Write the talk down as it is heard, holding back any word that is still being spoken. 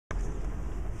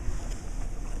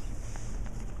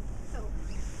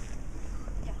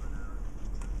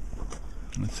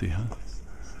Let's see, huh?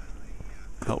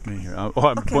 Help me here. Oh,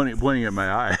 I'm pointing at my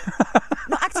eye.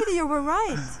 No, actually you were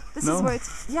right. This No? is where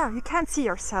it's, yeah, you can't see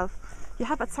yourself. You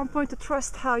have at some point to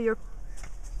trust how you're,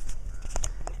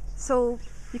 so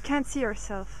you can't see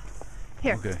yourself.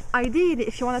 Here, Okay. ideally,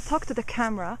 if you want to talk to the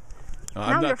camera,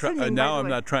 I'm not filming, now by the I'm way.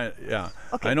 not trying, yeah.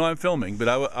 Okay. I know I'm filming, but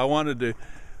I wanted to,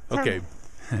 okay.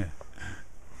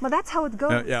 But that's how it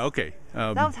goes. Yeah, okay.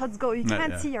 That's how it goes. You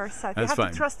can't yeah. see yourself. You That's have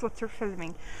fine. to trust what you're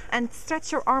filming. And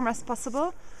stretch your arm as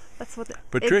possible. That's what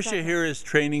Patricia exactly. here is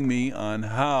training me on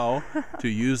how to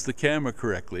use the camera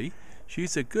correctly.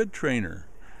 She's a good trainer.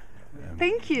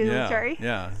 Thank you, Yeah, Jerry.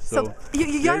 yeah. So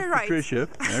you got it right. Patricia.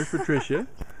 There's Patricia.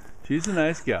 She's a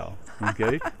nice gal.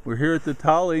 Okay. We're here at the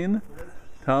Talin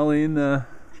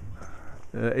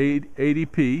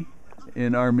ADP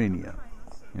in Armenia,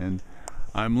 and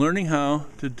I'm learning how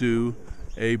to do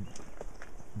a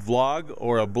vlog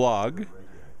or a blog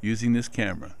using this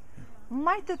camera.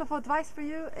 My tip of advice for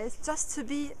you is just to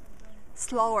be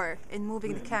slower in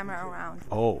moving the camera around.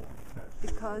 Oh.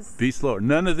 Because Be slower.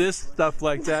 None of this stuff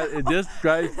like that. It just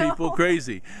drives people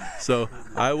crazy. So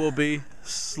I will be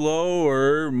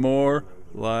slower, more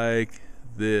like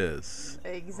this.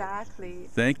 exactly.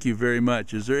 Thank you very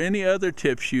much. Is there any other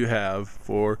tips you have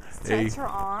for Stretch your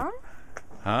arm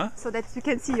so that you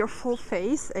can see your full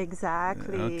face.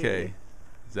 Exactly. Okay.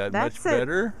 Is that That's much it.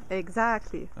 better?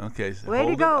 Exactly. Okay. So Way to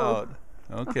hold go.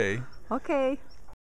 it out. Okay. Okay.